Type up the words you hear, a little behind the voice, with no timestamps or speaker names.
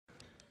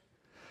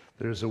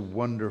There's a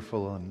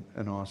wonderful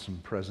and awesome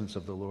presence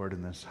of the Lord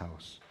in this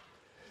house.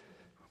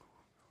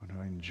 I want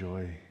to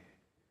enjoy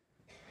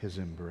His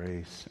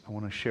embrace. I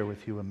want to share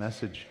with you a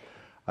message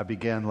I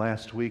began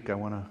last week. I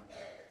want to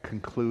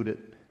conclude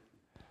it.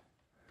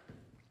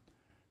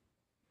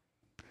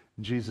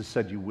 Jesus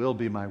said, "You will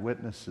be my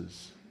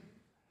witnesses."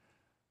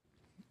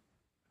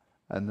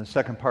 And the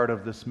second part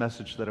of this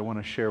message that I want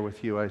to share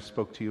with you, I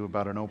spoke to you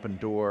about an open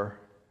door.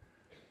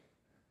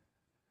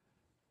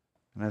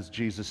 And as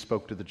Jesus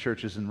spoke to the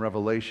churches in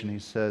Revelation, He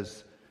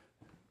says,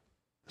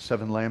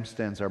 7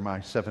 lampstands are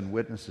my 7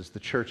 witnesses. The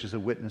church is a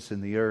witness in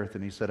the earth.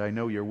 And He said, I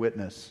know your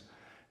witness,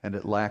 and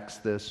it lacks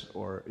this,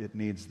 or it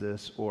needs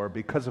this, or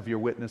because of your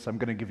witness, I'm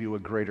going to give you a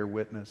greater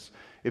witness.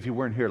 If you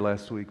weren't here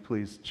last week,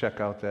 please check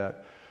out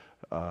that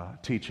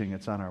teaching.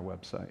 It's on our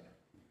website.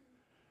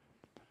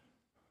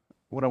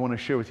 What I want to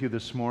share with you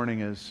this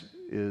morning is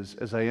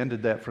as I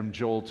ended that from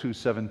Joel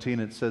 2:17,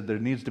 it said there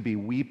needs to be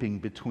weeping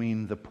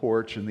between the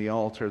porch and the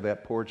altar.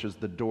 That porch is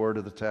the door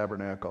to the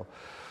tabernacle.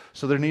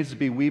 So there needs to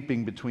be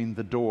weeping between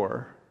the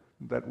door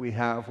that we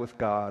have with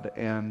God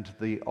and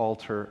the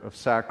altar of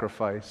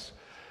sacrifice.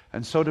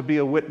 And so to be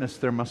a witness,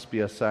 there must be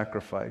a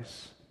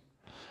sacrifice.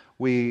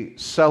 We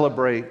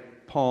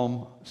celebrate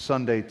Palm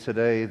Sunday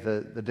today,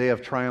 the day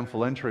of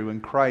triumphal entry,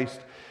 when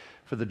Christ,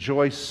 for the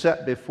joy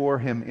set before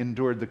Him,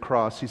 endured the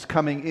cross. He's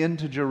coming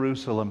into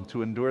Jerusalem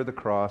to endure the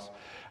cross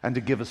and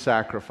to give a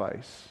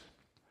sacrifice.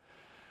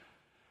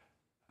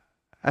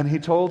 And He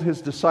told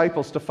His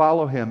disciples to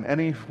follow Him.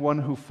 Anyone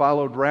who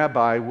followed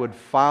Rabbi would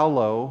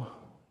follow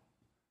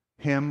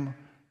Him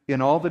in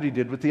all that He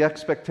did, with the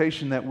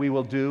expectation that we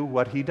will do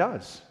what He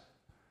does.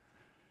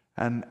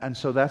 And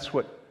so that's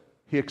what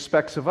He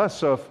expects of us.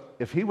 So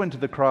if He went to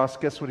the cross,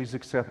 guess what He's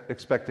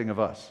expecting of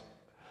us?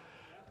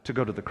 To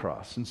go to the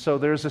cross. And so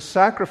there's a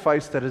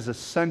sacrifice that is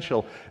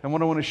essential. And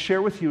what I want to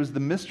share with you is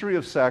the mystery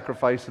of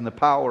sacrifice and the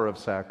power of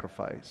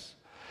sacrifice.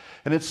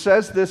 And it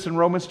says this in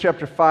Romans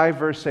chapter 5,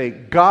 verse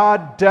 8.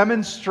 God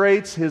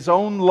demonstrates His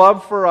own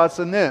love for us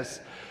in this,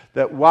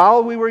 that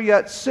while we were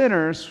yet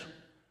sinners,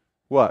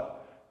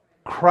 what?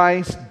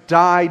 Christ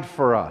died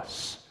for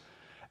us.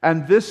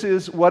 And this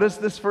is, what does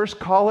this verse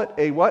call it?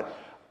 A what?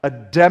 A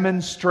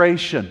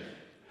demonstration.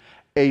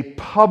 A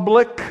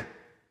public,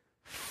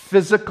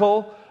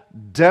 physical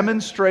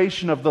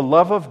demonstration of the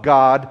love of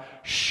God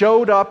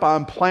showed up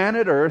on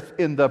planet Earth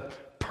in the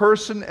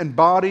person and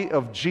body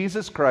of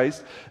Jesus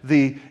Christ,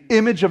 the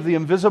image of the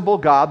invisible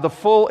God, the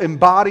full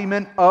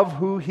embodiment of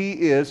who He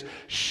is,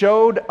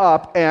 showed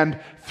up, and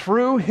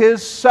through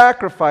His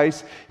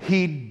sacrifice,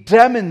 He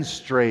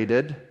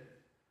demonstrated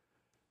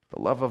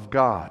the love of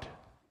God.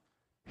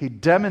 He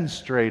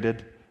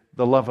demonstrated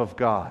the love of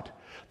God.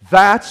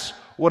 That's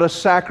what a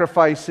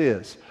sacrifice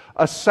is.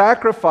 A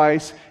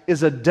sacrifice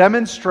is a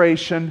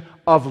demonstration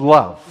of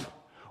love.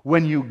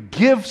 When you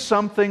give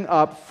something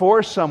up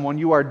for someone,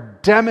 you are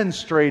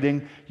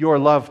demonstrating your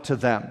love to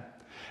them.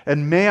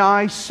 And may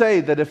I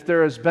say that if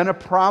there has been a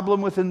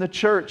problem within the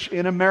church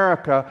in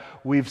America,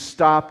 we've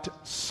stopped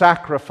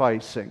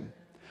sacrificing.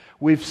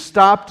 We've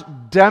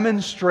stopped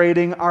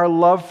demonstrating our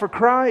love for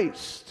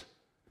Christ.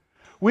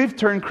 We've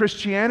turned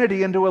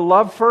Christianity into a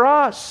love for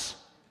us.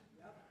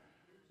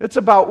 It's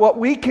about what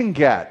we can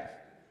get.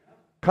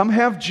 Come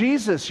have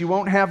Jesus. You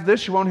won't have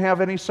this. You won't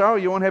have any sorrow.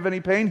 You won't have any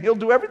pain. He'll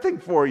do everything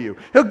for you.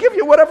 He'll give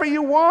you whatever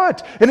you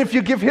want. And if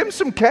you give Him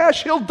some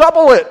cash, He'll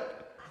double it.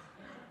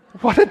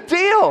 What a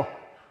deal.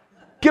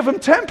 Give Him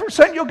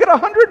 10%, you'll get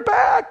 100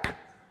 back.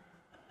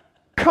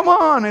 Come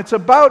on, it's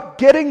about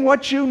getting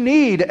what you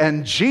need.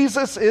 And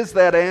Jesus is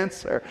that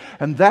answer.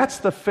 And that's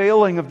the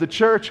failing of the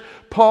church.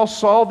 Paul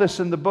saw this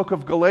in the book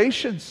of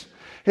Galatians.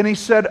 And he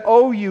said,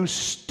 "Oh, you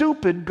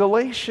stupid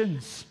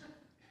Galatians."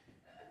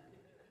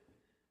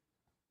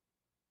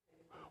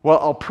 Well,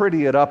 I'll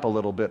pretty it up a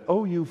little bit.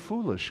 "Oh, you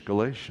foolish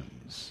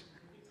Galatians."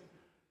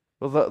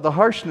 Well, the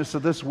harshness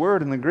of this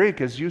word in the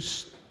Greek is, "You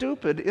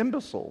stupid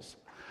imbeciles."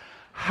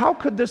 How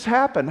could this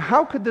happen?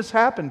 How could this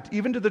happen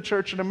even to the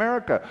church in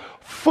America?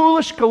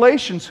 Foolish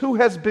Galatians, who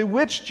has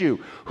bewitched you?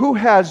 Who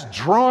has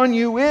drawn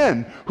you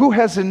in? Who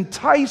has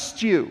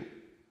enticed you?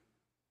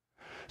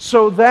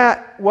 So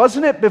that,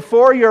 wasn't it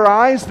before your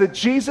eyes that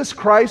Jesus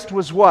Christ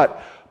was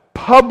what?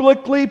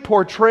 Publicly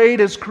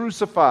portrayed as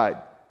crucified.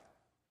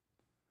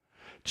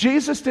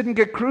 Jesus didn't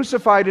get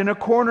crucified in a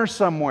corner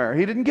somewhere.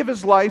 He didn't give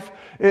His life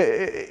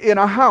in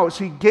a house.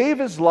 He gave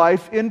His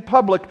life in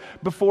public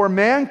before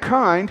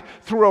mankind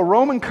through a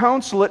Roman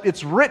consulate.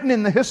 It's written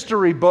in the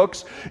history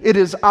books. It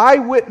is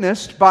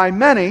eyewitnessed by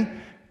many.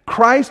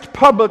 Christ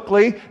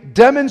publicly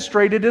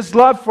demonstrated His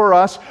love for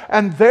us,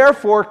 and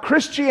therefore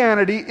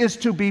Christianity is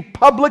to be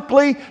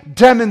publicly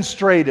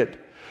demonstrated.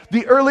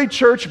 The early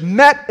church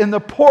met in the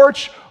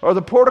porch or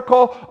the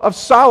portico of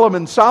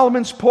Solomon,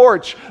 Solomon's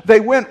porch. They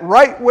went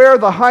right where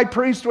the high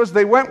priest was.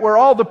 They went where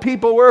all the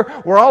people were,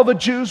 where all the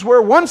Jews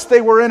were. Once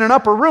they were in an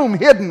upper room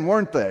hidden,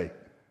 weren't they?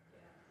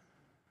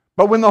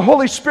 But when the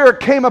Holy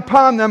Spirit came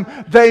upon them,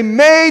 they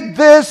made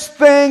this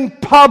thing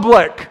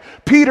public.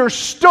 Peter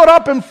stood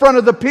up in front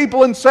of the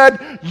people and said,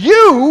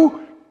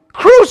 "You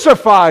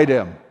crucified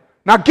Him."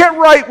 Now get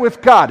right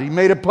with God. He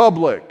made it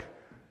public.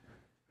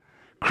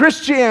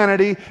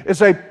 Christianity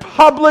is a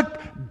public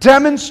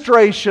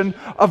demonstration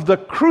of the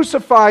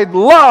crucified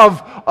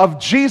love of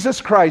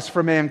Jesus Christ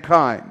for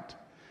mankind.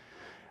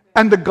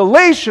 And the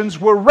Galatians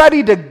were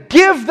ready to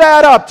give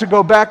that up to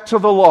go back to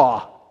the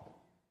law.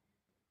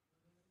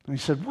 And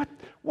he said,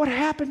 What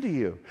happened to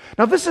you?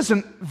 Now, this is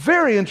a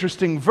very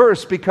interesting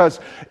verse because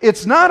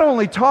it's not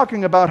only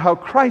talking about how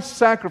Christ's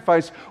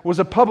sacrifice was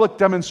a public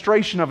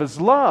demonstration of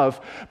his love,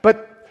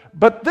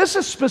 but this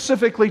is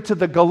specifically to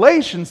the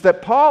Galatians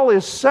that Paul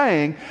is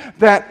saying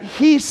that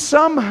he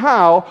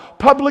somehow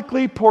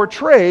publicly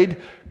portrayed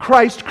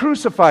Christ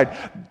crucified.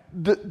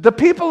 The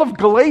people of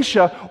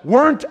Galatia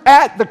weren't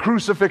at the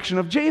crucifixion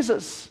of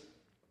Jesus.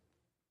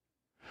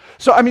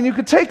 So, you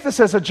could take this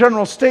as a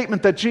general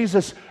statement that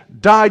Jesus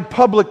died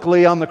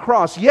publicly on the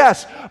cross.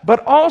 Yes,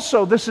 but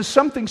also this is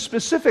something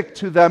specific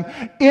to them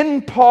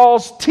in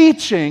Paul's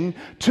teaching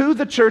to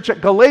the church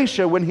at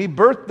Galatia when he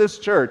birthed this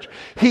church.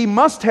 He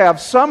must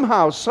have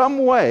somehow,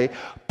 some way,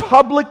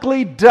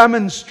 publicly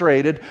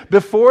demonstrated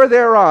before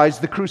their eyes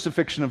the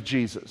crucifixion of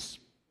Jesus.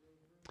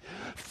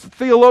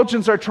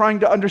 Theologians are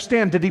trying to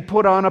understand, did he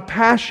put on a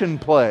passion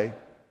play?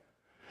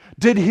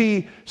 Did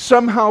he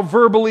somehow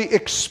verbally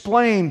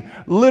explain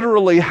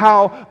literally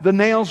how the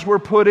nails were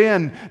put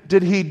in?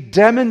 Did he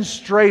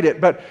demonstrate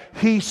it? But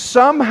he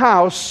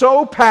somehow,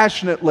 so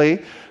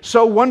passionately,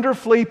 so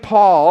wonderfully,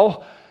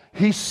 Paul,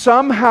 he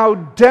somehow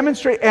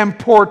demonstrated and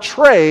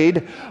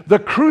portrayed the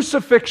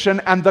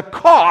crucifixion and the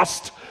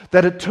cost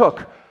that it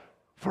took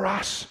for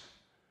us.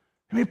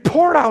 He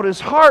poured out his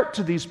heart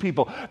to these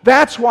people.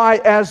 That's why,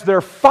 as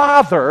their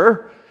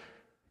father,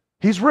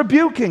 he's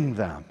rebuking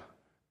them.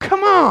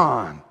 Come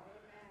on.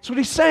 That's what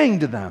he's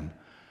saying to them.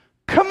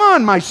 Come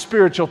on, my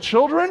spiritual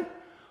children.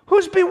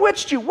 Who's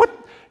bewitched you? What?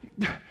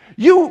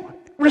 You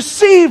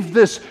received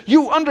this.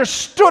 You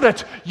understood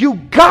it. You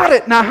got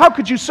it. Now, how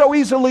could you so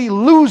easily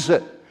lose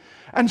it?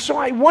 And so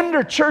I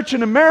wonder, church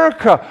in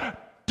America,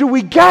 do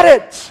we get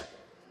it?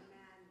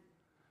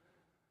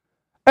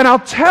 And I'll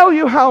tell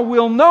you how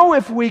we'll know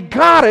if we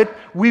got it.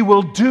 We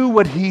will do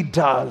what he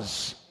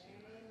does.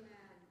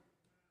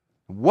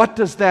 What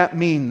does that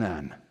mean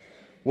then?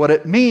 What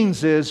it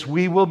means is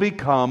we will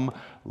become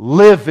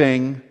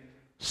living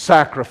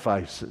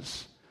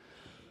sacrifices.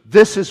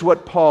 This is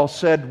what Paul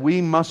said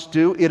we must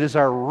do. It is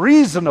our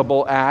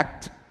reasonable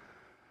act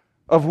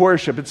of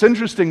worship. It's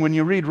interesting when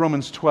you read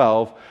Romans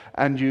 12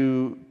 and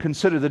you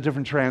consider the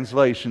different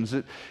translations.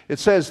 It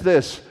says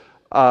this,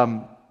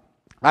 I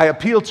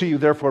appeal to you,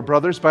 therefore,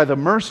 brothers, by the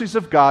mercies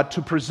of God,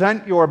 to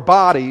present your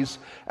bodies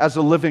as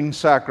a living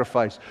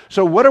sacrifice.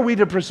 So what are we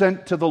to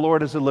present to the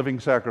Lord as a living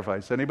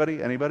sacrifice?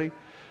 Anybody?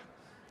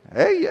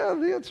 Hey, yeah,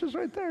 the answer's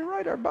right there,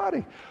 right, our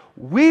body.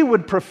 We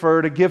would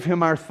prefer to give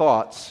him our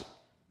thoughts.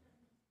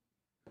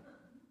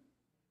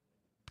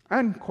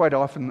 And quite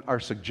often our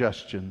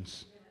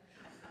suggestions.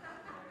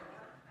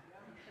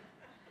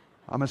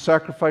 I'm a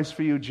sacrifice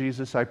for you,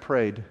 Jesus, I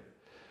prayed.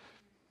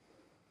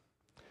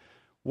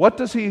 What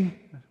does he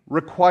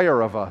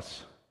require of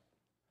us?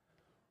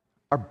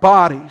 Our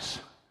bodies.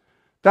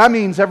 That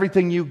means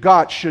everything you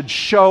got should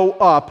show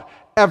up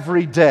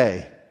every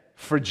day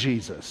for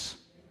Jesus.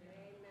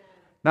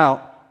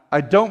 Now,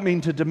 I don't mean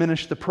to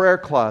diminish the prayer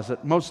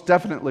closet. Most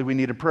definitely we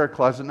need a prayer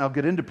closet, and I'll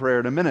get into prayer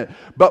in a minute.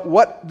 But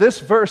what this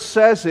verse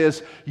says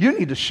is, you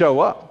need to show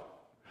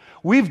up.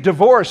 We've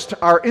divorced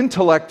our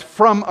intellect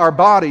from our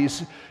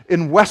bodies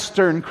in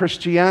Western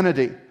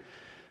Christianity.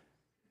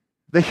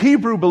 The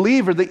Hebrew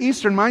believer, the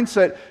Eastern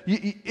mindset,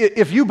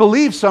 if you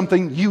believe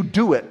something, you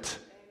do it.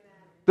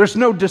 There's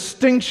no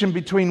distinction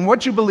between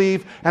what you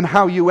believe and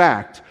how you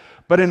act.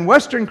 But in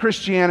Western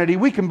Christianity,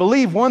 we can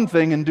believe one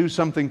thing and do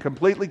something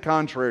completely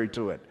contrary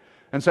to it.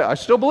 And say, I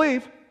still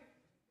believe.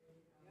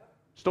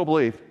 Still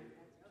believe.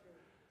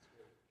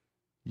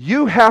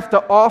 You have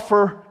to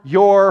offer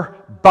your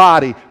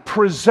body.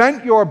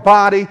 Present your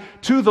body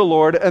to the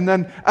Lord. And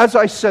then, as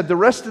I said, the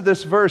rest of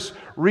this verse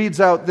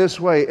reads out this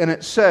way. And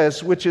it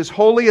says, which is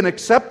holy and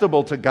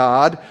acceptable to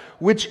God,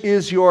 which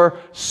is your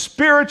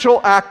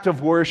spiritual act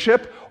of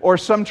worship, or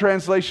some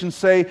translations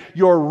say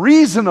your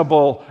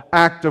reasonable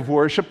act of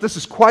worship. This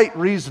is quite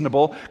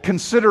reasonable,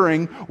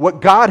 considering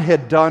what God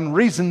had done.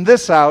 Reason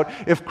this out.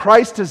 If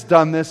Christ has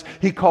done this,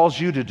 he calls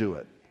you to do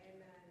it.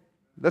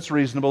 That's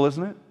reasonable,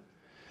 isn't it?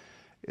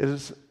 It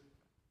is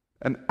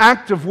an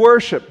act of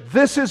worship.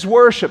 This is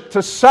worship,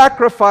 to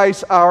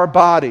sacrifice our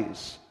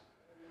bodies.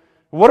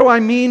 What do I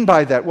mean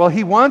by that? Well,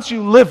 he wants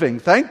you living.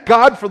 Thank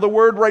God for the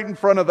word right in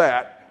front of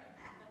that.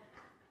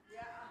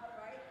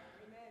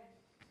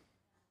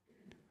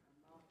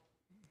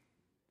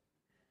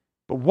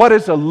 But what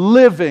is a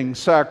living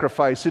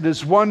sacrifice? It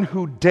is one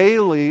who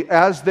daily,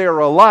 as they're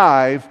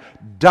alive,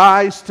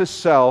 dies to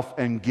self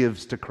and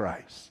gives to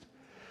Christ.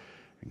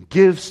 And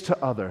gives to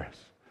others.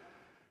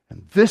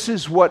 And this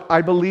is what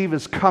I believe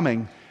is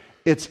coming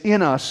It's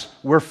in us.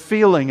 We're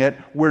feeling it.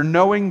 We're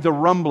knowing the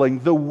rumbling.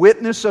 The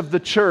witness of the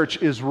church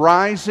is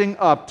rising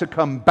up to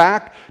come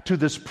back to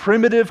this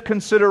primitive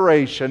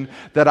consideration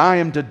that I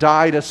am to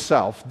die to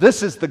self.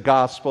 This is the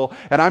gospel,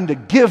 and I'm to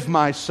give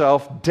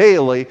myself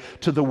daily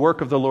to the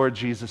work of the Lord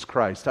Jesus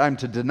Christ. I'm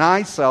to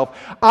deny self.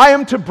 I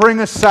am to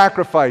bring a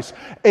sacrifice.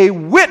 A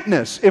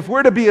witness, if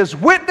we're to be as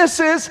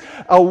witnesses,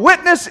 a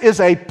witness is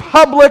a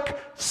public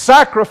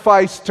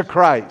sacrifice to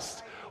Christ.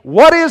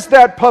 What is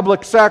that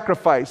public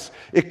sacrifice?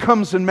 It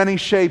comes in many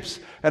shapes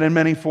and in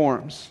many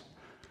forms.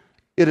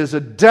 It is a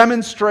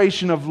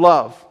demonstration of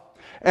love.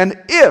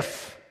 And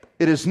if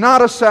it is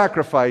not a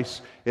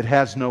sacrifice, it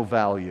has no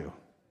value.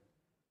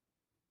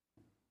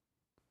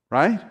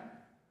 Right?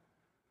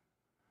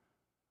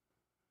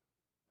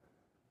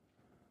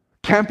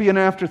 Can't be an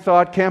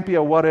afterthought, can't be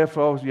a what if,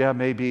 oh yeah,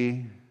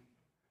 maybe.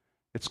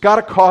 It's got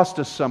to cost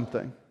us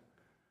something.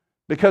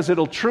 Because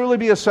it'll truly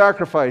be a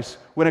sacrifice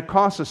when it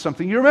costs us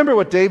something. You remember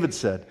what David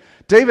said.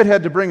 David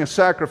had to bring a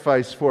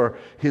sacrifice for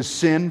his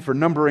sin, for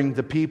numbering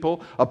the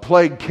people. A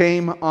plague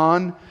came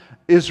on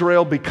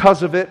Israel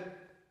because of it.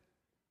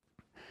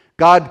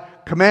 God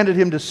commanded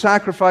him to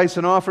sacrifice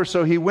and offer,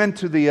 so he went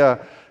to the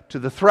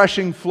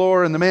threshing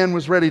floor, and the man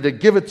was ready to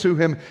give it to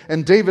him.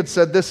 And David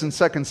said this in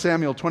 2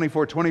 Samuel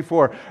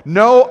 24:24.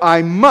 No,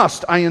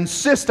 I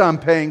insist on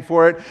paying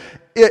for it.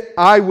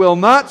 I will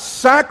not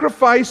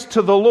sacrifice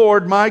to the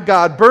Lord my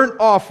God burnt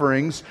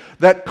offerings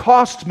that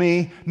cost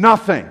me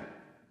nothing.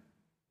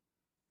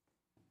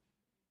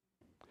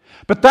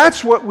 But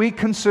that's what we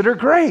consider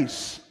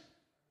grace.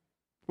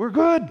 We're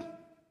good.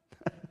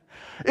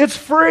 It's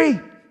free.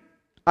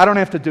 I don't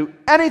have to do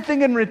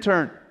anything in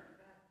return.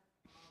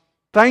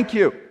 Thank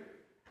you.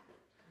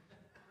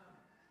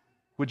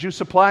 Would you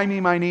supply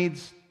me my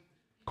needs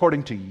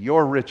according to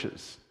your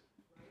riches?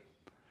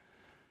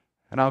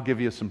 And I'll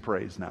give you some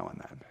praise now and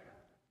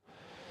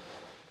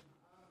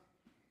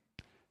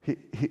then.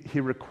 He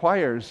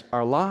requires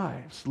our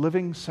lives,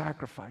 living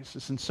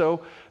sacrifices. And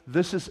so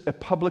this is a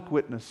public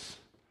witness.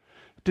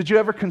 Did you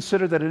ever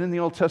consider that in the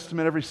Old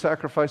Testament every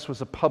sacrifice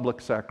was a public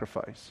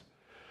sacrifice?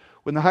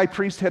 When the high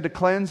priest had to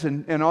cleanse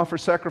and offer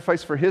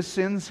sacrifice for his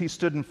sins, he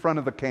stood in front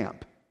of the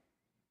camp.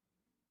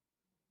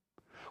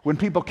 When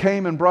people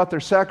came and brought their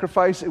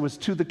sacrifice, it was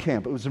to the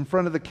camp. It was in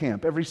front of the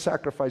camp. Every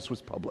sacrifice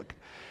was public.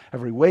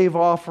 Every wave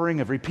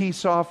offering, every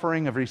peace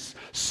offering, every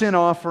sin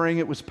offering,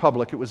 it was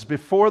public. It was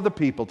before the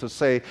people to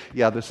say,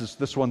 yeah,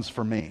 this one's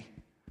for me,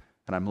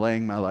 and I'm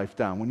laying my life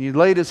down. When he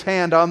laid his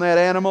hand on that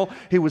animal,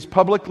 he was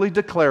publicly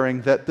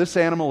declaring that this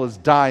animal is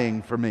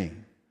dying for me.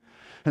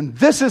 And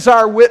this is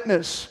our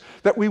witness,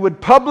 that we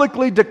would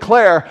publicly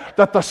declare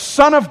that the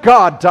Son of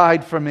God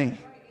died for me.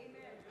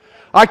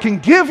 I can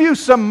give you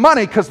some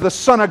money because the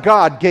Son of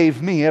God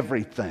gave me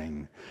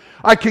everything.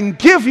 I can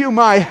give you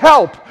my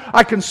help.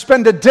 I can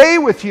spend a day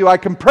with you. I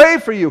can pray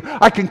for you.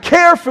 I can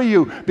care for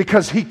you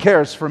because He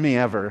cares for me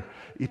ever,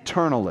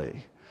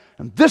 eternally.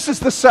 And this is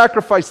the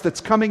sacrifice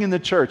that's coming in the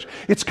church.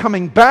 It's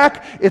coming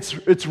back.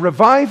 It's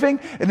reviving.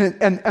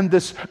 And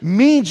this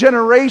me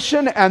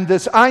generation and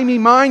this I, me,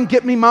 mine,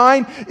 get me,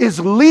 mine is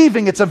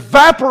leaving. It's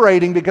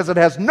evaporating because it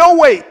has no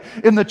weight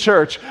in the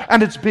church.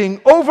 And it's being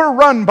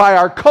overrun by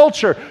our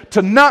culture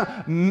to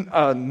not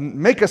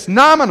make us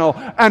nominal.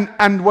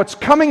 And what's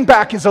coming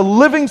back is a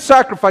living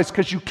sacrifice,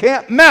 because you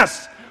can't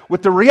mess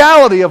with the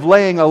reality of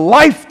laying a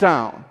life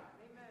down.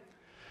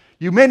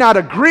 You may not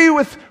agree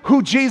with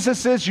who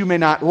Jesus is, you may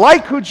not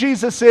like who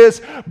Jesus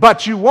is,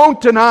 but you won't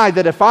deny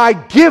that if I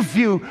give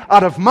you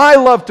out of my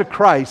love to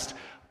Christ,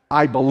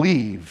 I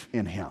believe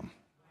in Him.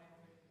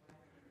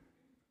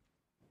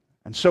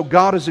 And so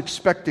God is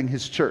expecting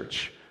His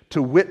church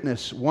to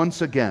witness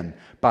once again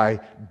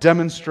by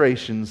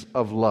demonstrations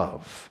of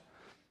love.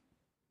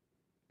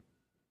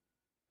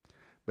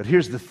 But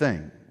here's the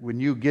thing. When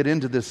you get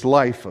into this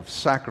life of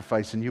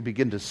sacrifice and you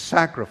begin to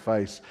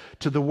sacrifice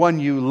to the one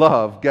you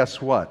love,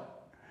 guess what?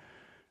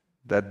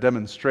 That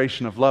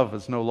demonstration of love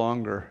is no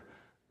longer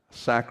a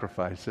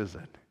sacrifice, is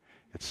it?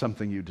 It's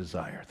something you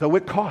desire. Though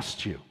it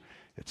costs you,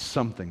 it's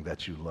something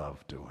that you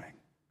love doing.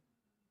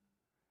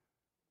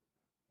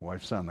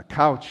 Wife's on the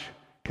couch.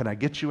 Can I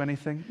get you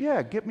anything?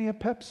 Yeah, get me a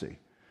Pepsi.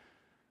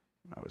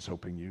 I was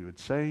hoping you would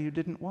say you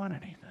didn't want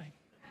anything.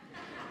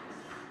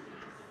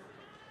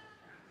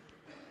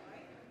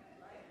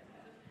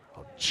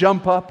 I'll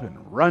jump up and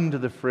run to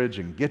the fridge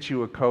and get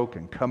you a Coke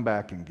and come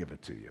back and give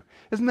it to you.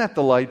 Isn't that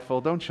delightful?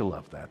 Don't you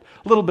love that?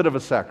 A little bit of a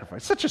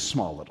sacrifice. Such a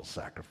small little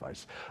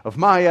sacrifice of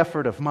my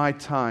effort, of my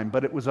time,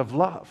 but it was of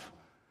love.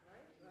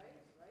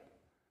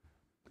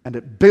 And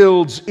it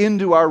builds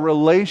into our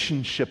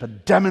relationship a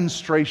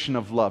demonstration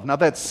of love. Now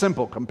that's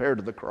simple compared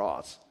to the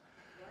cross.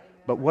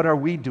 But what are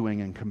we doing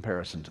in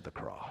comparison to the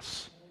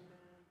cross?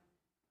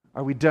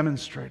 Are we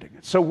demonstrating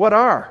it? So what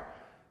are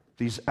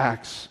these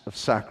acts of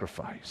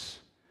sacrifice?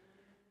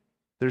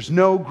 There's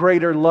no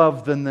greater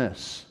love than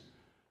this.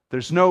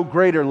 There's no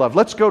greater love.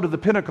 Let's go to the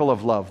pinnacle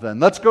of love then.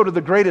 Let's go to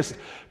the greatest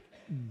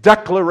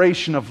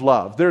declaration of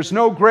love. There's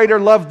no greater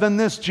love than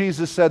this,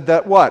 Jesus said,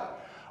 that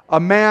what? A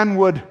man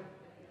would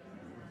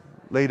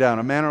lay down.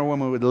 A man or a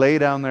woman would lay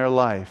down their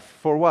life.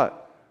 For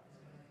what?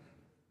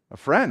 A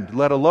friend,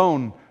 let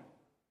alone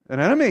an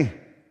enemy.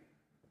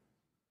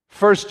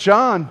 1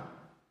 John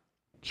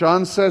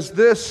says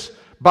this,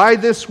 by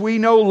this we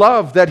know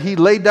love, that He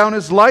laid down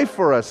His life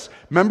for us.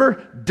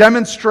 Remember?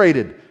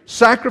 Demonstrated.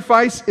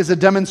 Sacrifice is a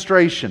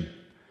demonstration.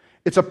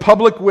 It's a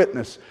public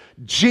witness.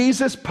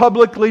 Jesus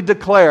publicly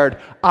declared,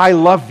 I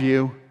love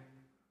you.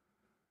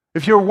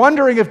 If you're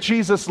wondering if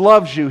Jesus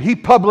loves you, He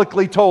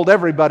publicly told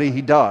everybody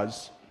He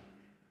does.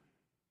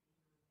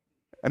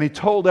 And He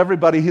told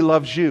everybody He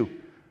loves you.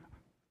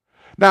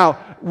 Now,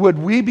 would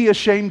we be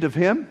ashamed of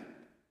Him?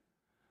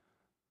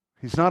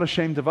 He's not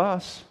ashamed of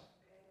us.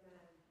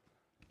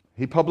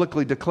 He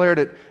publicly declared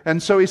it.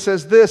 And so He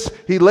says this,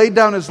 He laid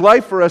down His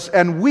life for us,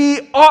 and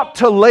we ought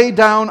to lay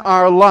down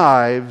our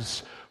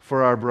lives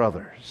for our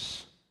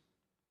brothers.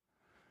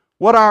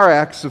 What are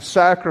acts of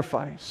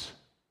sacrifice?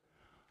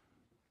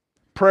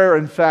 Prayer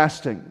and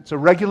fasting. It's a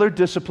regular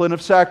discipline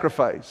of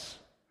sacrifice.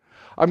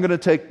 I'm going to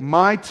take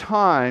my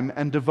time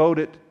and devote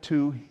it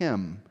to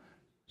Him.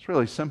 It's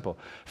really simple.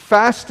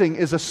 Fasting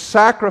is a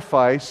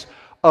sacrifice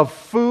of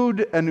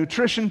food and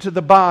nutrition to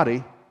the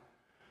body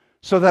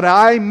so that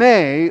I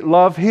may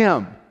love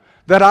Him,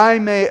 that I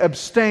may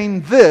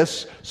abstain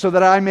this so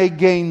that I may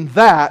gain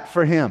that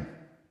for Him.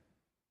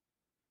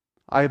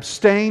 I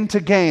abstain to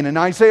gain. And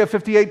Isaiah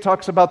 58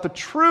 talks about the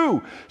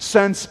true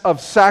sense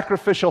of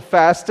sacrificial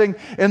fasting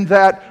in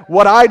that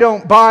what I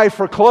don't buy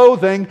for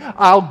clothing,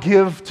 I'll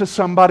give to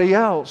somebody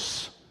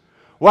else.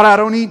 What I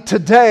don't eat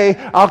today,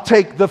 I'll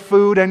take the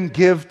food and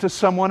give to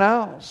someone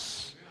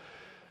else.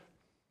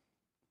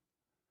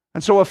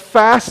 And so a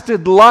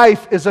fasted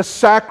life is a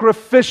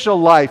sacrificial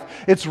life.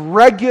 It's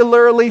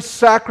regularly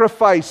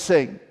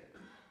sacrificing.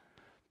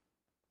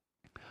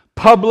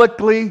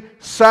 Publicly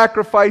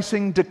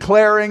sacrificing,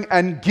 declaring,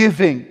 and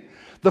giving.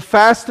 The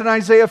fast in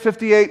Isaiah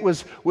 58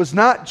 was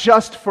not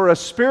just for a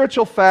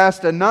spiritual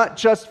fast and not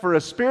just for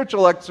a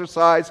spiritual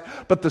exercise,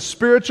 but the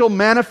spiritual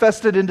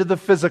manifested into the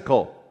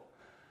physical.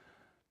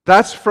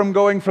 That's from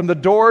going from the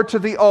door to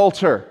the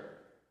altar.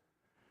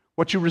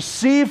 What you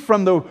receive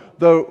from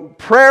the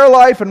prayer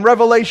life and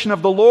revelation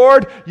of the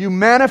Lord, you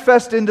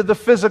manifest into the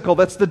physical.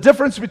 That's the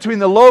difference between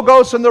the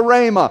Logos and the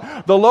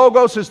Rhema. The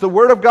Logos is the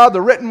Word of God,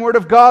 the written Word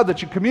of God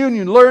that you commune,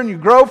 you learn, you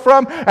grow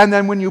from, and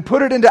then when you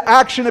put it into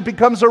action, it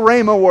becomes a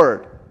Rhema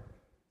word.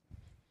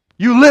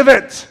 You live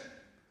it.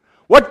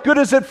 What good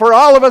is it for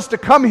all of us to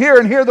come here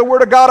and hear the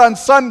Word of God on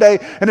Sunday,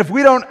 and if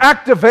we don't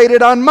activate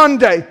it on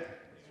Monday?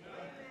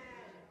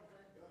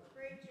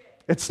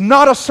 It's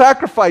not a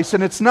sacrifice,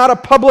 and it's not a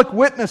public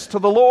witness to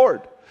the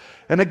Lord.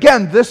 And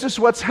again, this is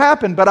what's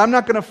happened, but I'm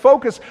not going to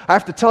focus. I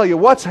have to tell you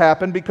what's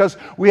happened because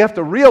we have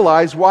to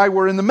realize why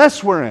we're in the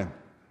mess we're in.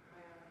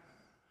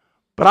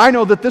 But I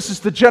know that this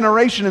is the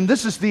generation and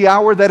this is the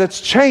hour that it's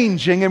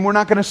changing, and we're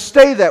not going to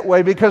stay that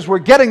way because we're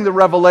getting the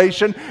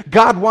revelation.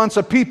 God wants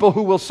a people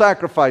who will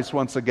sacrifice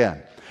once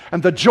again.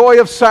 And the joy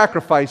of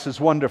sacrifice is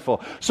wonderful.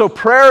 So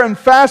prayer and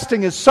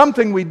fasting is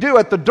something we do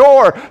at the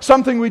door,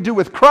 something we do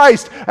with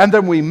Christ, and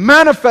then we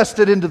manifest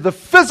it into the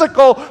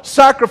physical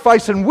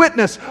sacrifice and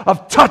witness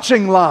of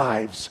touching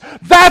lives.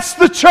 That's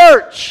the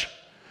church.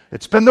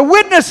 It's been the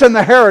witness and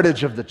the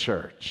heritage of the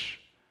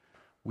church.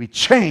 We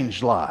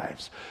change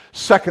lives.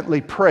 Secondly,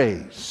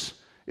 praise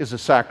is a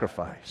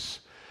sacrifice.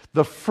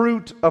 The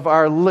fruit of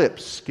our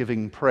lips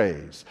giving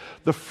praise.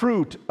 The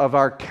fruit of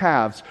our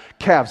calves,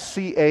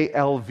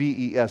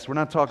 C-A-L-V-E-S. We're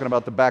not talking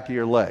about the back of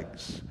your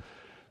legs.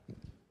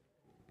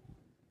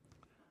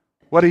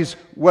 What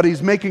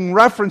he's making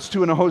reference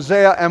to in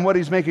Hosea and what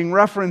he's making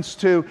reference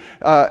to,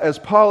 as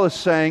Paul is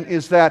saying,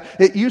 is that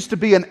it used to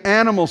be an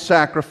animal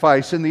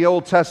sacrifice in the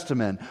Old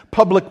Testament,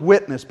 public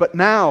witness, but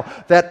now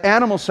that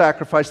animal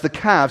sacrifice, the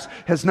calves,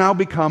 has now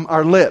become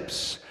our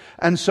lips.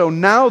 And so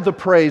now the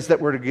praise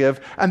that we're to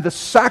give and the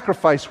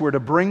sacrifice we're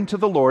to bring to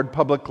the Lord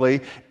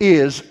publicly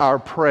is our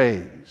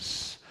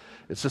praise.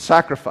 It's a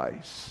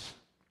sacrifice.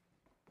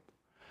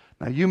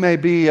 Now you may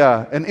be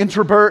an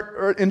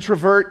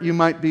introvert, you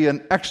might be an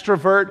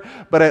extrovert,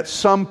 but at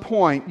some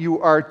point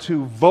you are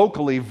to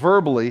vocally,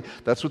 verbally,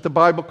 that's what the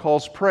Bible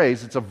calls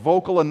praise. It's a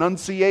vocal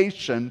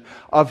enunciation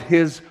of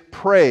His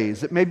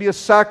praise. It may be a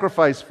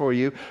sacrifice for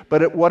you,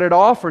 but what it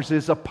offers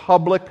is a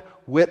public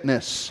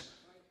witness.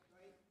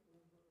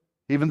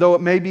 Even though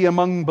it may be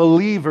among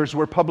believers,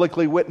 we're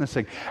publicly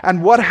witnessing.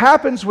 And what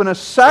happens when a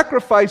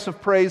sacrifice of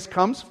praise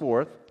comes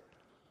forth?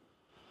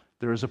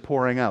 There is a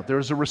pouring out. There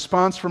is a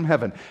response from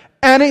heaven.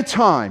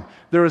 Anytime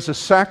there is a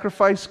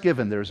sacrifice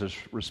given, there is a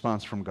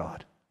response from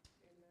God.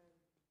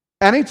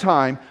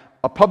 Anytime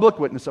a public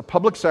witness, a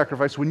public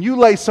sacrifice, when you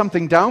lay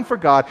something down for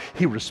God,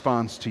 He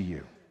responds to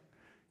you.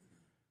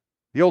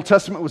 The Old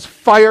Testament was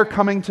fire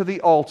coming to the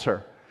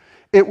altar.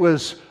 It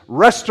was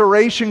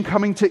restoration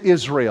coming to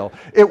Israel.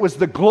 It was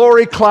the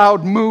glory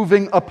cloud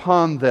moving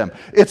upon them.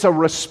 It's a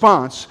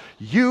response.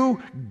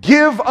 You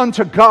give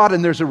unto God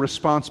and there's a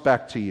response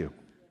back to you.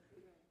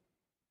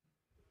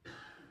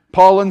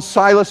 Paul and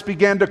Silas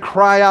began to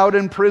cry out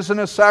in prison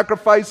a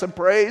sacrifice of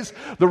praise.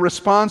 The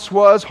response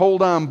was,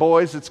 hold on,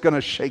 boys, it's going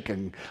to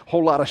shaking.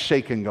 Whole lot of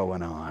shaking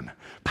going on.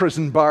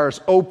 Prison bars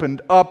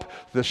opened up,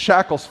 the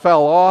shackles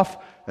fell off,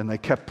 and they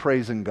kept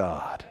praising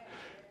God.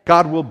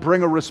 God will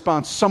bring a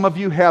response. Some of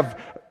you have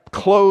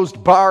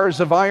closed bars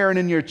of iron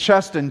in your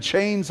chest and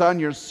chains on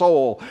your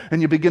soul,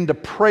 and you begin to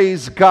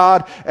praise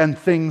God, and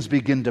things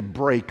begin to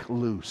break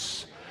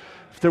loose.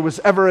 If there was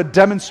ever a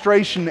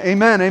demonstration,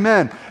 amen,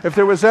 amen. If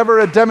there was ever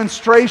a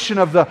demonstration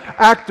of the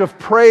act of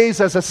praise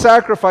as a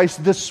sacrifice,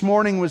 this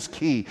morning was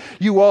key.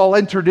 You all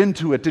entered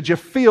into it. Did you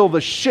feel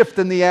the shift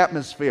in the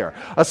atmosphere?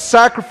 A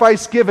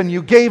sacrifice given.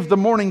 You gave the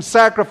morning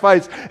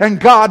sacrifice, and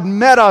God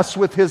met us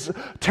with His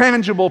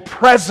tangible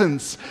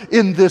presence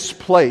in this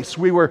place.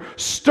 We were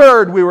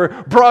stirred. We were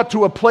brought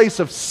to a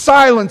place of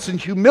silence and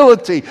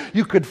humility.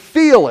 You could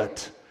feel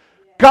it.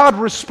 God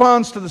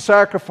responds to the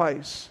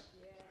sacrifice.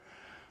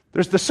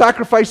 There's the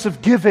sacrifice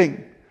of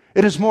giving.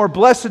 It is more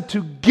blessed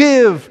to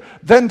give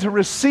than to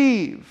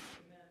receive.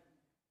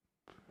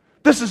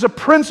 This is a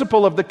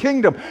principle of the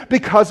kingdom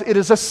because it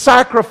is a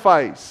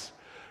sacrifice.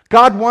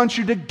 God wants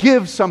you to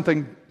give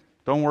something.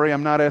 Don't worry,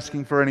 I'm not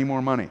asking for any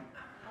more money.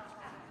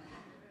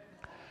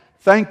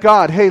 Thank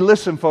God. Hey,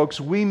 listen,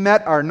 folks, we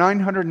met our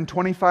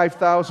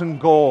 $925,000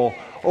 goal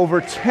over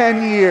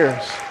 10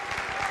 years.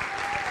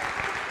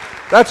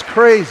 That's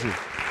crazy.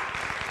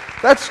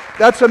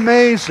 That's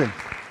amazing.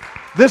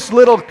 This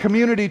little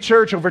community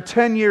church over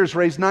 10 years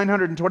raised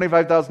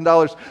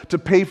 $925,000 to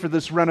pay for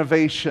this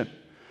renovation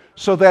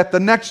so that the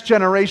next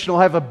generation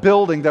will have a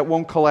building that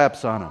won't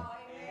collapse on them.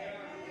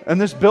 And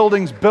this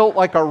building's built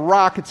like a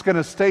rock. It's going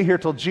to stay here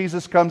till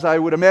Jesus comes. I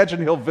would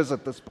imagine He'll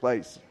visit this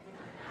place.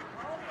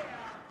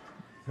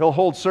 He'll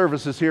hold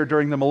services here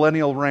during the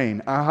millennial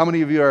reign. How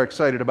many of you are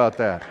excited about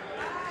that?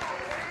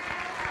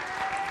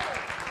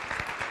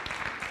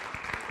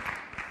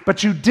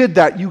 But you did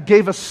that. You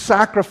gave a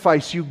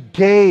sacrifice. You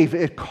gave.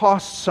 It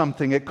cost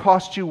something. It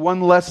cost you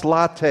one less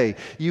latte.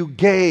 You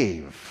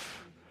gave.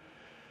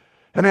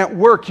 And at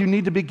work, you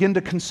need to begin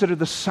to consider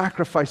the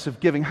sacrifice of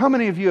giving. How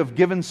many of you have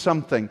given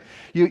something?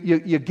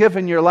 You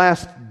given your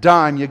last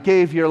dime. You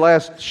gave your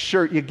last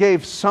shirt. You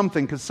gave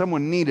something because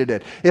someone needed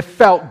it. It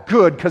felt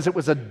good because it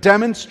was a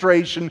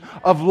demonstration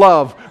of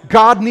love.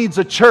 God needs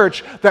a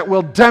church that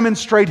will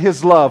demonstrate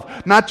His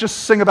love. Not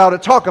just sing about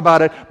it, talk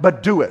about it,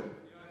 but do it.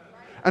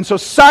 And so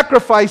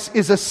sacrifice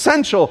is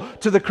essential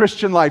to the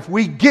Christian life.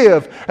 We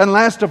give, and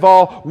last of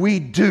all, we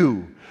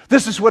do.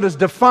 This is what has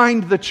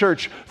defined the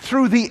church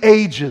through the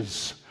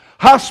ages.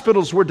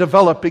 Hospitals were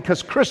developed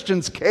because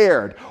Christians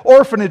cared.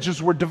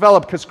 Orphanages were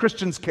developed because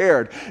Christians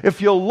cared. If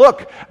you'll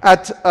look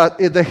at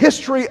the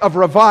history of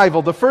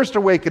revival, the first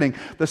awakening,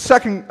 the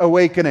second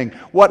awakening,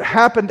 what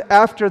happened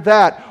after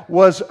that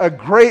was a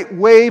great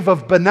wave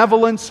of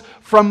benevolence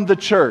from the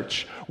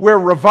church. Where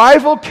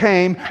revival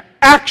came,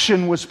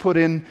 action was put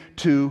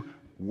into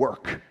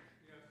work.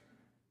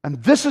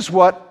 And this is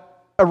what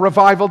a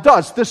revival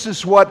does. This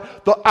is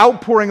what the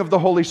outpouring of the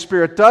Holy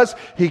Spirit does.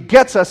 He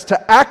gets us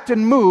to act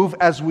and move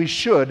as we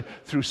should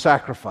through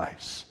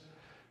sacrifice.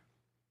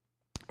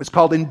 It's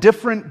called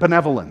indifferent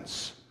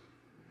benevolence.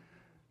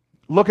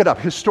 Look it up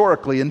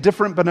historically,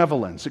 indifferent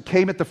benevolence. It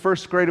came at the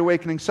First Great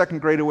Awakening,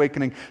 Second Great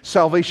Awakening.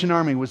 Salvation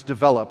Army was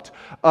developed.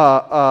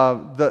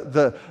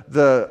 The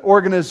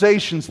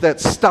organizations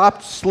that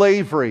stopped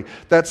slavery,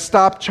 that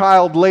stopped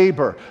child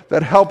labor,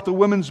 that helped the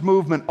women's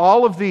movement,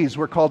 all of these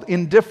were called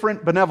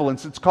indifferent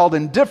benevolence. It's called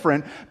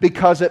indifferent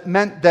because it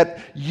meant that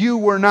you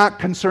were not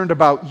concerned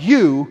about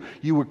you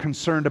were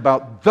concerned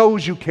about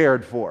those you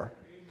cared for.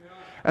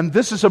 And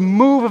this is a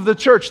move of the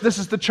church. This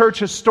is the church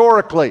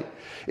historically.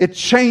 It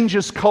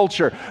changes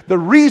culture. The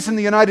reason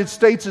the United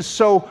States is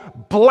so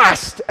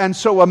blessed and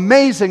so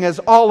amazing as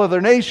all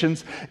other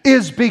nations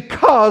is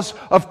because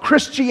of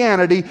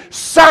Christianity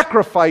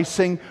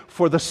sacrificing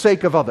for the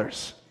sake of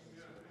others.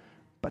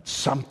 But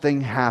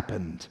something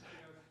happened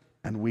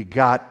and we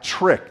got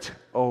tricked.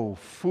 Oh,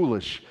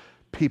 foolish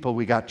people,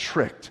 we got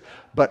tricked.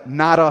 But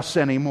not us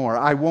anymore.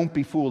 I won't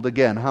be fooled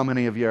again. How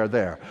many of you are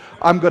there?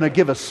 I'm going to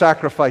give a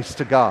sacrifice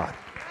to God.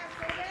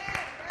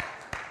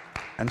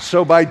 And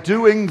so by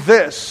doing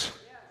this,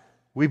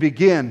 we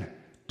begin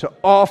to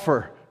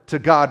offer to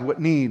God what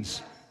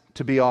needs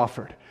to be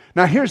offered.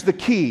 Now here's the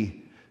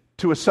key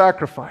to a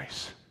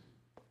sacrifice.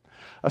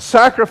 A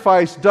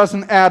sacrifice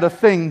doesn't add a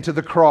thing to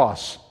the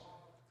cross.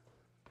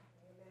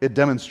 It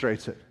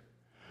demonstrates it.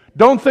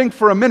 Don't think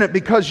for a minute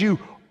because you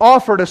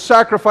offered a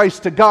sacrifice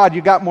to God,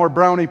 you got more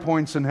brownie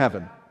points in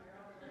heaven.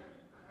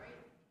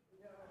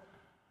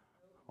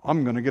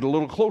 I'm going to get a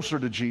little closer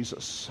to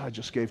Jesus. I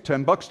just gave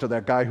 $10 to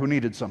that guy who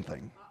needed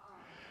something.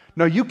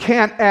 No, you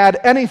can't add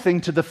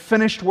anything to the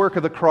finished work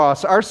of the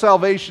cross. Our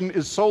salvation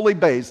is solely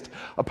based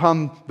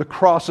upon the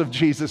cross of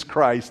Jesus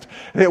Christ.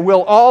 It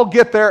will all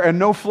get there and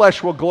no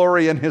flesh will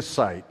glory in His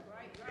sight.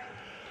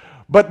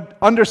 But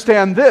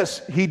understand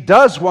this, He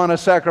does want a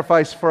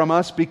sacrifice from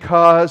us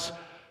because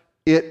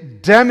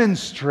it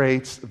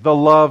demonstrates the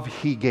love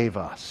He gave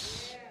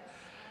us.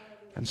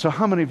 And so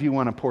how many of you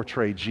want to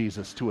portray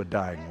Jesus to a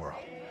dying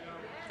world?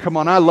 Come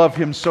on, I love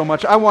Him so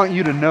much. I want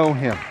you to know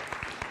Him.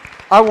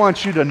 I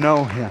want you to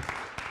know Him.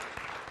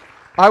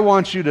 I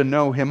want you to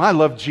know Him. I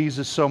love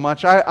Jesus so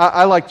much.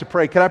 I like to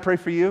pray. Can I pray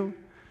for you?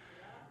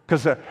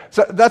 Because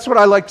so that's what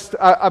I like.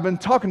 I've been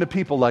talking to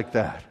people like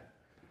that.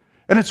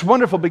 And it's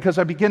wonderful because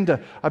I begin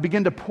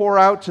to pour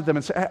out to them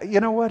and say, you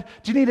know what?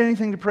 Do you need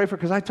anything to pray for?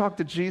 Because I talk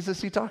to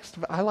Jesus. He talks to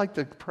me. I like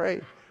to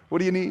pray. What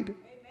do you need? Amen.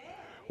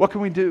 What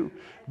can we do?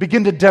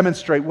 Begin to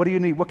demonstrate. What do you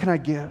need? What can I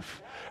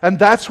give? And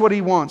that's what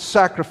He wants,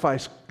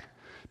 sacrifice.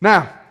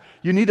 Now,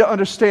 you need to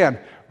understand,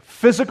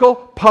 physical,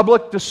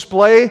 public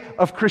display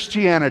of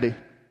Christianity.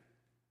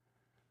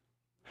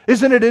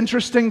 Isn't it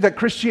interesting that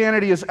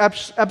Christianity is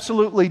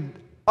absolutely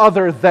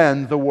other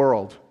than the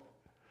world?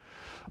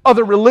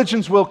 Other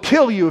religions will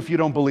kill you if you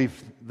don't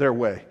believe their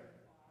way.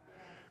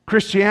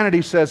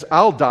 Christianity says,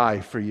 I'll die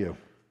for you.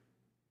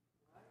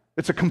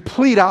 It's a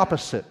complete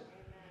opposite.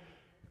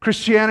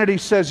 Christianity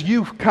says,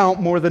 you count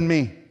more than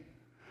me.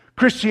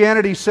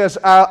 Christianity says,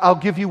 I'll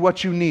give you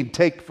what you need.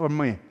 Take from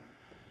me.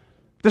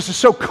 This is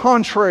so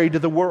contrary to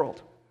the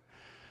world.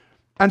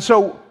 And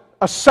so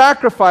a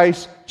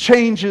sacrifice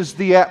changes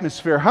the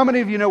atmosphere. How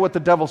many of you know what the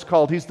devil's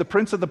called? He's the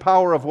prince of the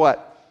power of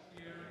what?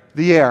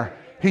 The air.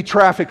 He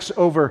traffics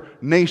over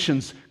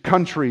nations,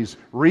 countries,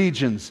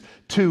 regions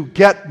to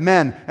get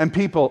men and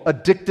people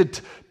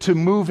addicted to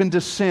move into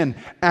sin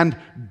and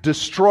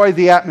destroy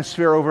the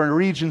atmosphere over a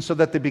region so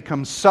that they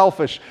become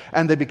selfish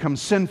and they become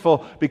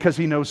sinful because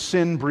he knows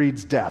sin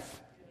breeds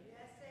death.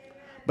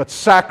 But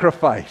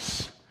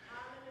sacrifice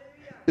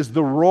is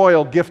the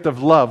royal gift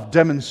of love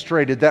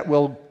demonstrated that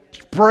will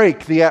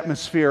break the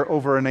atmosphere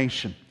over a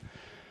nation.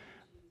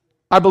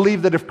 I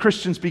believe that if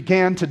Christians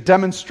began to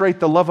demonstrate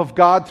the love of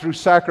God through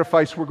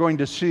sacrifice, we're going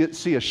to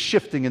see a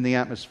shifting in the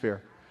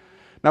atmosphere.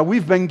 Now,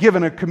 we've been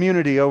given a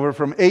community over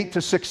from 8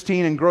 to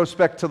 16 in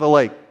Groesbeck to the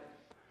lake.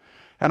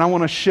 And I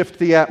want to shift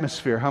the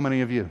atmosphere. How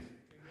many of you?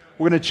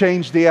 We're going to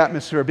change the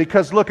atmosphere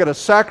because, look, a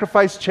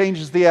sacrifice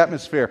changes the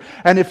atmosphere.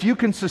 And if you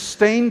can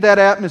sustain that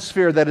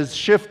atmosphere that is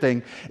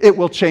shifting, it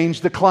will change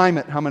the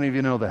climate. How many of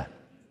you know that?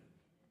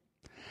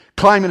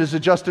 Climate is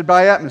adjusted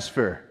by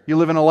atmosphere. You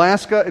live in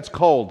Alaska, it's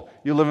cold.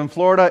 You live in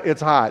Florida,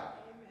 it's hot.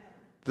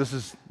 This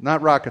is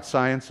not rocket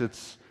science,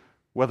 it's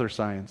weather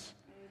science.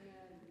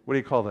 What do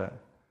you call that?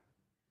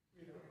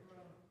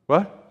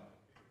 What?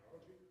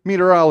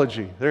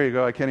 Meteorology. There you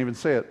go. I can't even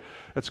say it.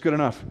 That's good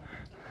enough.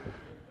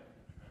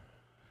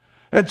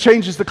 It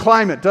changes the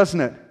climate, doesn't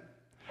it?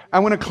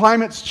 And when a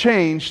climate's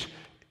changed,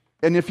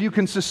 and if you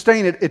can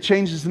sustain it, it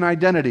changes an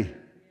identity.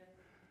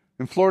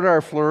 In Florida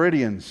are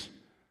Floridians.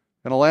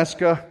 In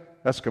Alaska,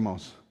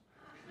 Eskimos.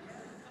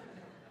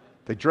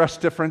 They dress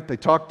different, they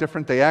talk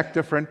different, they act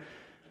different.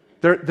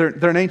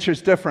 Their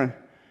nature's different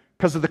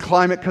because of the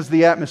climate, because of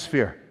the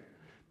atmosphere.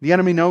 The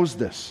enemy knows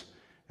this,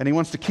 and he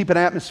wants to keep an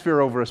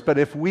atmosphere over us. But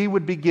if we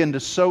would begin to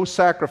sow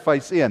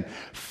sacrifice in,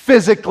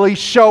 physically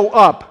show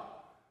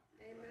up.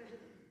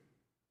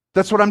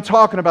 That's what I'm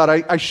talking about.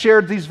 I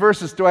shared these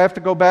verses. Do I have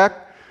to go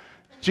back?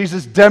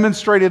 Jesus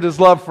demonstrated His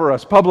love for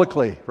us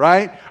publicly,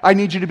 right? I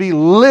need you to be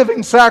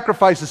living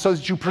sacrifices so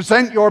that you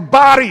present your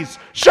bodies.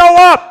 Show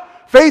up!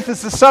 Faith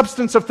is the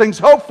substance of things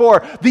hoped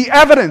for. The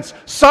evidence.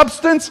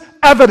 Substance,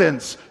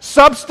 evidence.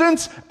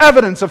 Substance,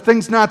 evidence of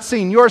things not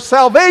seen. Your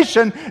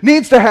salvation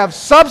needs to have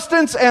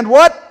substance and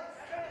what?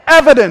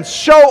 Evidence.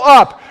 Show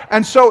up.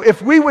 And so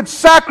if we would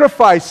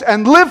sacrifice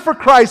and live for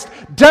Christ,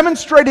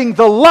 demonstrating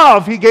the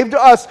love He gave to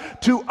us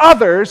to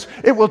others,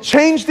 it will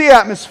change the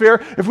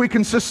atmosphere. If we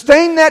can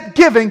sustain that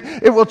giving,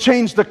 it will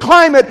change the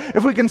climate.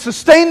 If we can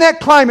sustain that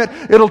climate,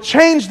 it'll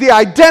change the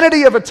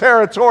identity of a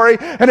territory.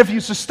 And if you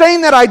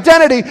sustain that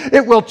identity,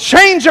 it will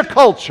change a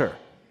culture.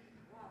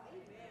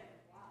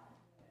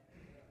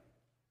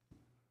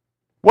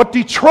 What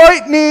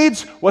Detroit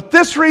needs, what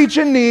this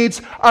region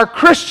needs, are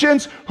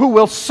Christians who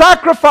will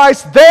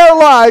sacrifice their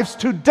lives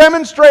to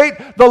demonstrate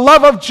the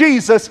love of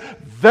Jesus.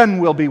 Then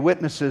we'll be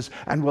witnesses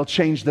and we'll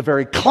change the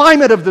very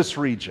climate of this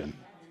region.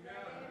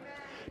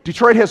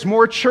 Detroit has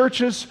more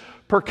churches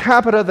per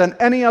capita than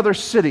any other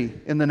city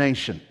in the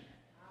nation.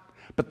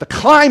 But the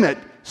climate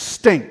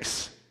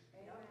stinks.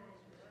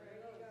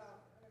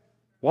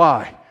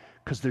 Why?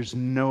 Because there's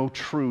no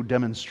true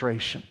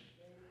demonstration.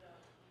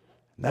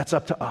 That's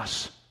up to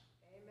us.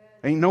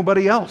 Ain't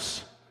nobody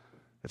else.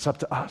 It's up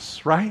to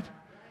us, right?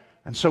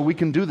 And so we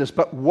can do this.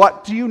 But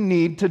what do you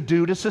need to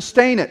do to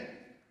sustain it?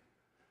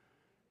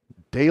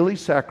 Daily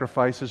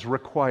sacrifice is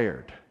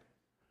required.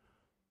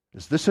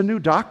 Is this a new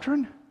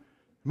doctrine?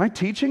 Am I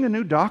teaching a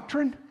new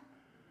doctrine?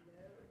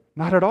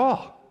 Not at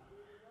all.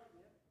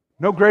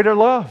 No greater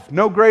love.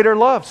 No greater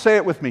love. Say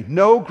it with me.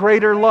 No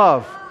greater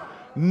love.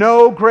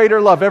 No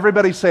greater love.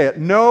 Everybody say it.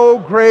 No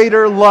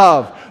greater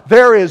love.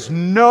 There is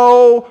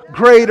no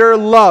greater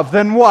love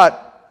than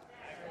what?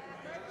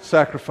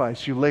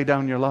 Sacrifice. You lay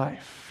down your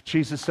life.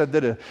 Jesus said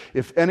that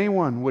if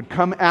anyone would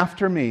come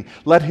after me,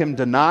 let him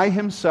deny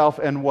himself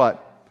and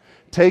what?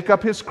 Take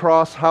up his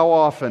cross how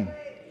often?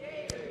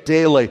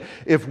 daily,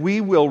 if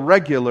we will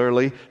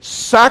regularly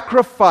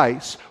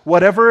sacrifice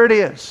whatever it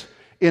is,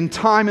 in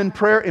time, in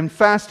prayer, in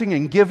fasting,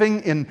 in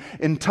giving,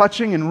 in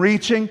touching, in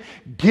reaching,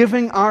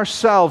 giving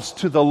ourselves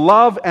to the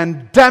love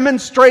and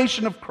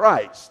demonstration of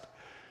Christ,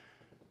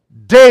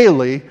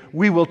 daily,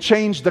 we will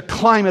change the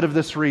climate of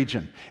this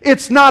region.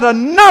 It's not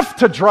enough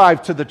to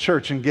drive to the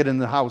church and get in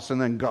the house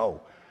and then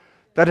go.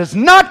 That is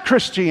not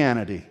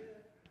Christianity.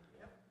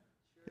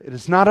 It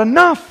is not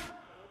enough.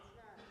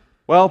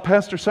 Well,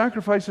 Pastor,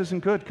 sacrifice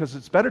isn't good because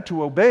it's better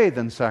to obey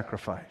than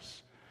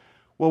sacrifice.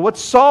 Well, what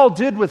Saul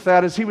did with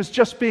that is he was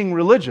just being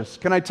religious.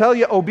 Can I tell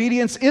you,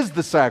 obedience is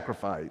the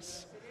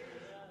sacrifice.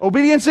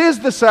 Obedience is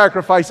the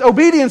sacrifice.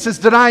 Obedience is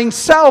denying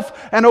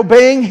self and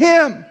obeying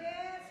Him.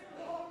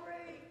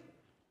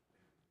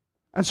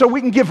 And so we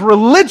can give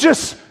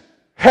religious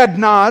head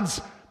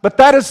nods, but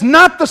that is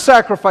not the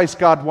sacrifice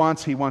God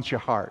wants. He wants your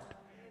heart.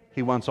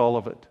 He wants all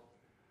of it.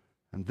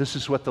 And this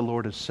is what the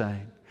Lord is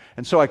saying.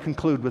 And so I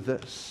conclude with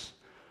this.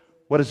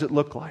 What does it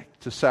look like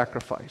to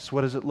sacrifice?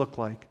 What does it look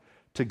like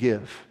to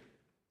give?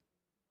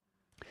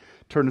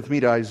 Turn with me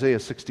to Isaiah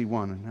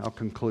 61 and I'll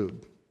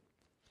conclude.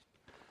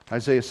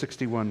 Isaiah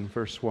 61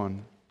 verse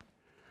 1.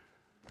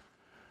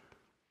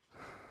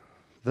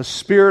 The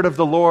Spirit of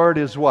the Lord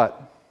is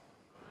what?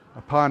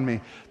 Upon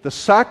me. The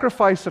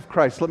sacrifice of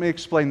Christ. Let me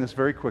explain this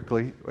very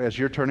quickly as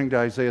you're turning to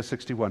Isaiah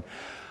 61.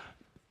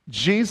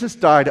 Jesus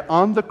died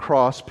on the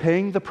cross,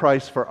 paying the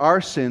price for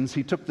our sins.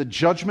 He took the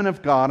judgment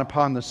of God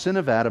upon the sin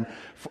of Adam,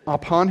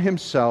 upon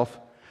Himself,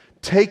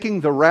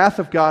 taking the wrath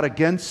of God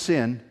against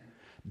sin,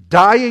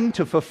 dying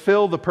to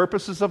fulfill the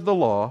purposes of the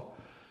law,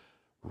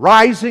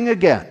 rising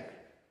again,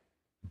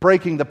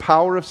 breaking the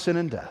power of sin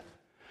and death,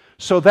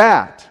 so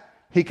that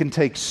He can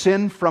take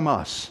sin from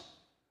us,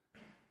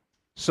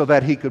 so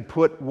that He could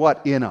put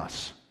what in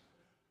us?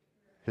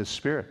 His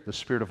Spirit, the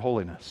Spirit of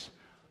holiness.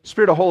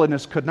 Spirit of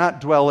holiness could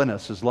not dwell in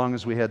us as long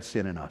as we had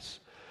sin in us.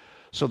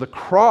 So the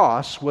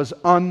cross was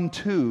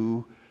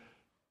unto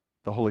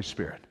the Holy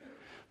Spirit.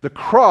 The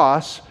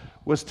cross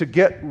was to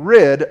get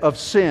rid of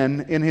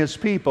sin in His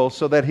people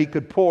so that He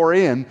could pour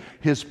in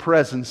His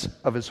presence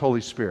of His Holy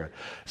Spirit.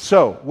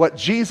 So, what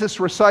Jesus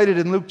recited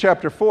in Luke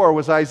chapter 4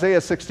 was Isaiah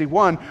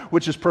 61,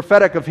 which is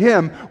prophetic of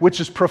Him, which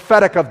is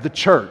prophetic of the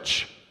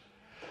church.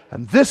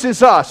 And this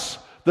is us.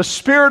 The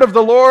Spirit of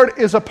the Lord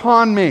is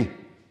upon me,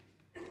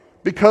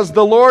 because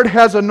the Lord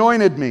has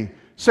anointed me.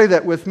 Say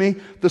that with me.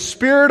 The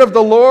Spirit of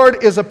the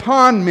Lord is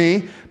upon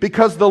me,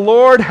 because the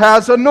Lord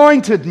has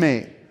anointed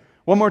me.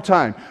 One more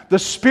time. The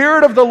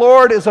Spirit of the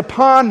Lord is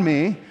upon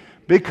me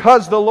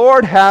because the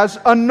Lord has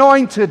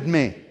anointed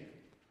me.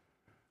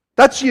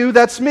 That's you,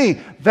 that's me.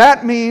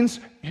 That means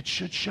it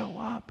should show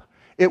up.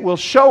 It will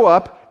show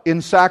up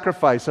in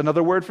sacrifice.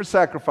 Another word for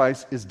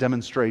sacrifice is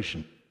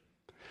demonstration.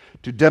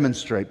 To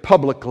demonstrate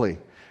publicly.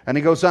 And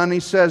he goes on and he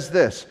says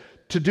this.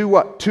 To do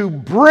what? To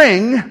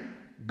bring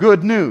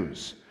good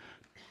news.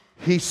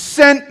 He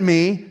sent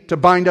me to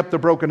bind up the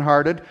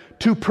brokenhearted,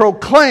 to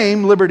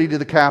proclaim liberty to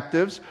the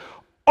captives,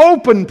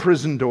 open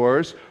prison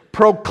doors,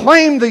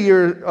 proclaim the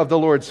year of the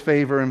Lord's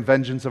favor and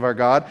vengeance of our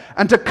God,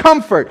 and to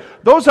comfort.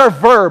 Those are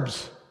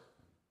verbs.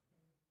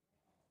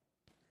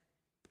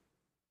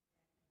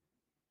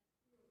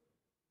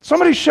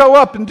 Somebody show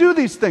up and do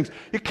these things.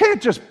 You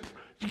can't just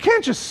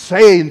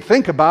say and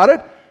think about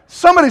it.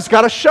 Somebody's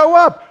got to show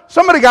up.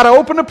 Somebody got to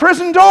open the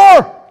prison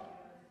door.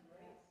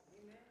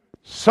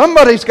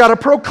 Somebody's got to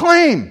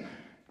proclaim.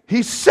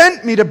 He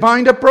sent me to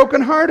bind up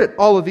brokenhearted.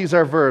 All of these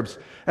are verbs.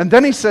 And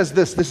then he says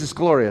this is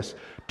glorious.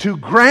 To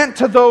grant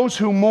to those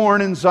who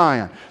mourn in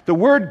Zion. The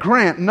word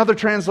grant, another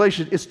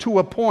translation, is to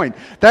appoint.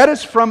 That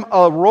is from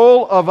a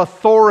role of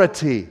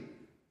authority.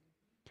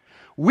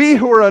 We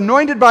who are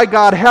anointed by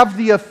God have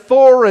the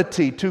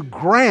authority to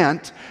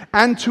grant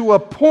and to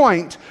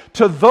appoint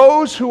to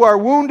those who are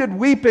wounded,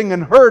 weeping,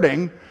 and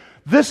hurting.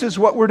 This is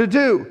what we're to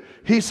do.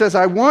 He says,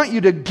 I want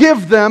you to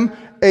give them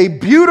a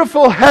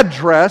beautiful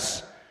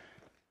headdress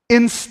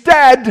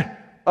instead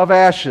of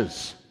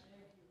ashes.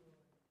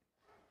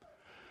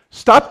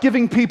 Stop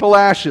giving people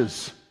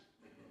ashes.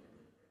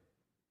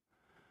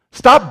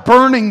 Stop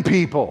burning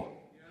people.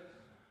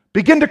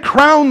 Begin to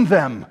crown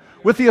them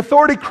with the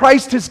authority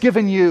Christ has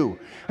given you.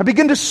 And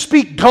begin to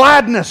speak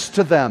gladness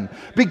to them.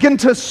 Begin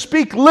to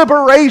speak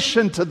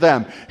liberation to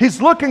them.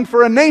 He's looking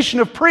for a nation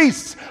of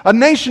priests, a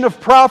nation of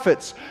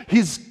prophets.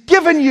 He's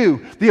given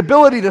you the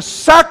ability to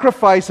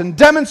sacrifice and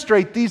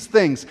demonstrate these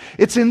things.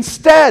 It's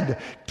instead,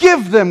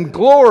 give them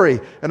glory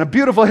and a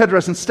beautiful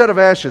headdress instead of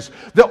ashes.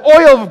 The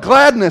oil of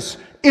gladness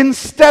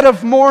instead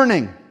of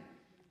mourning.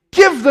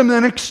 Give them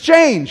an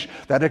exchange.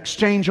 That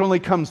exchange only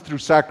comes through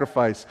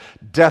sacrifice,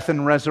 death,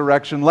 and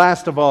resurrection.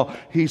 Last of all,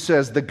 he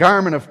says, the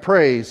garment of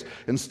praise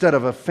instead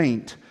of a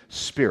faint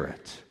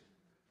spirit.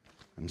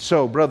 And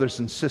so, brothers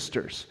and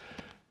sisters,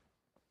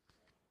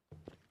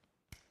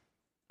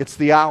 it's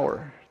the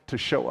hour to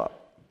show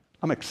up.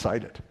 I'm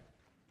excited.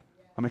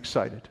 I'm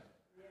excited.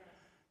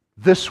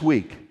 This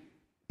week,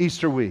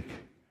 Easter week,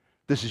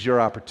 this is your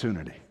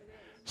opportunity.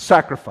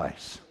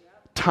 Sacrifice,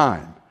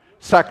 time,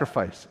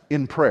 sacrifice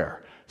in prayer.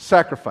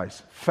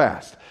 Sacrifice,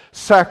 fast,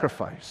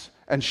 sacrifice,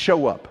 and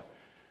show up.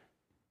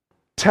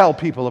 Tell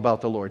people about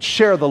the Lord.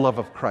 Share the love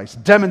of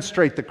Christ.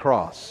 Demonstrate the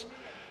cross.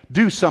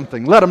 Do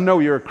something. Let them know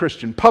you're a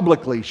Christian.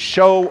 Publicly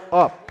show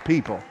up,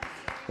 people.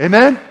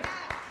 Amen?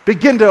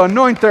 Begin to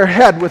anoint their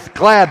head with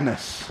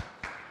gladness.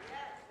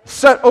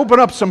 Open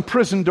up some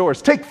prison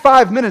doors. Take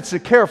 5 minutes to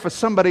care for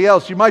somebody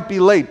else. You might be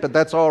late, but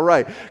that's all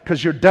right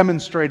because you're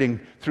demonstrating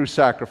through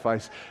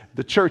sacrifice.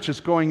 The church is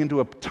going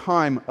into a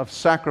time of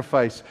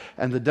sacrifice,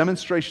 and the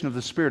demonstration of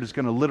the Spirit is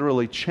going to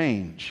literally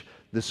change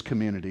this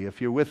community.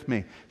 If you're with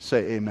me,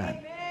 say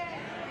amen.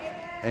 Amen.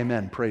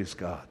 Amen. Praise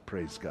God.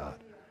 Praise God.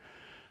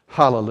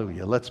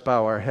 Hallelujah. Let's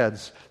bow our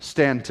heads,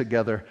 stand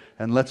together,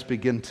 and let's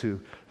begin to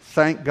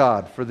thank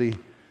God for the